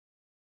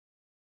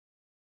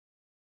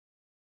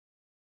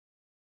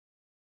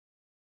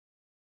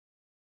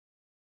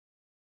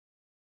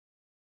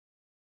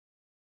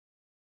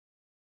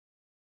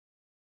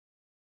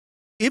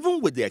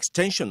Even with the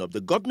extension of the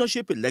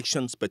governorship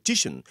elections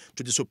petition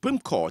to the Supreme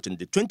Court in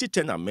the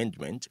 2010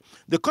 amendment,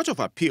 the Court of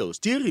Appeal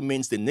still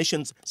remains the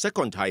nation's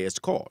second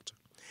highest court.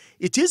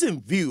 It is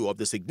in view of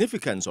the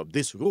significance of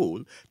this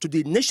role to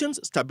the nation's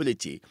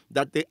stability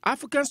that the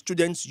African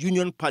Students'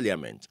 Union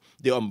Parliament,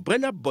 the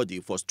umbrella body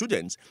for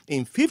students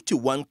in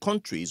 51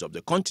 countries of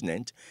the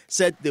continent,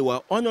 said they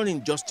were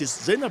honoring Justice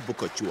Zainab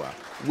Bukachua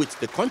with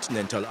the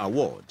Continental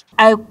Award.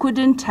 I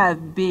couldn't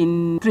have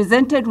been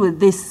presented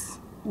with this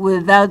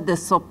without the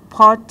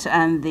support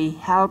and the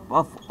help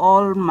of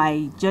all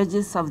my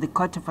judges of the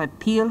Court of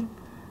Appeal,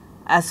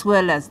 as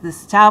well as the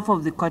staff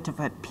of the Court of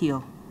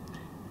Appeal.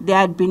 There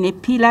had been a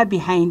pillar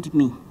behind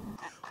me.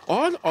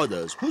 All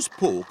others who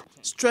spoke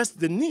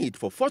stressed the need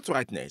for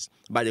forthrightness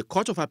by the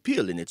Court of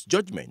Appeal in its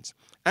judgments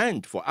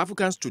and for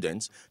African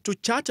students to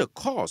chart a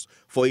course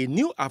for a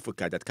new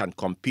Africa that can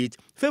compete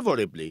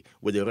favorably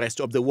with the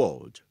rest of the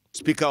world.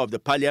 Speaker of the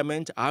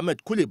Parliament,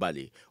 Ahmed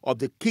Coulibaly, of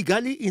the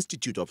Kigali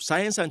Institute of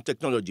Science and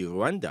Technology,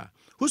 Rwanda,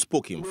 who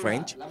spoke in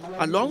French,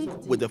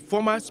 along with the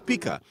former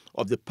Speaker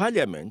of the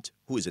Parliament,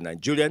 who is a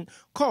Nigerian,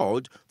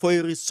 called for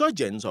a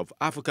resurgence of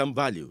African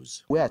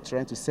values. We are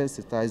trying to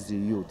sensitize the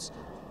youth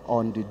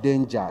on the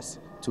dangers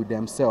to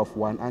themselves,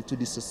 one, and to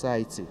the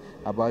society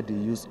about the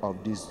use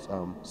of this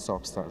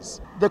substance.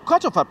 The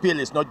Court of Appeal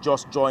is not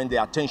just drawing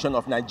the attention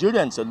of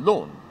Nigerians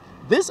alone.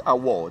 This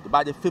award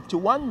by the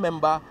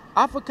 51-member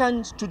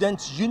African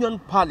Students' Union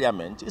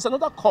Parliament is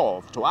another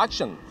call to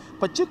action,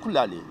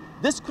 particularly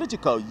this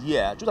critical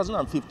year,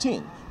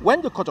 2015,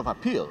 when the Court of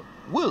Appeal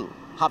will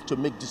have to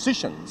make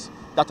decisions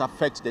that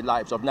affect the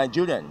lives of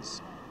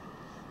Nigerians.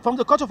 From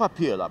the Court of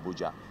Appeal,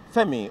 Abuja,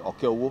 Femi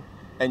Okeowo,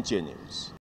 NTA News.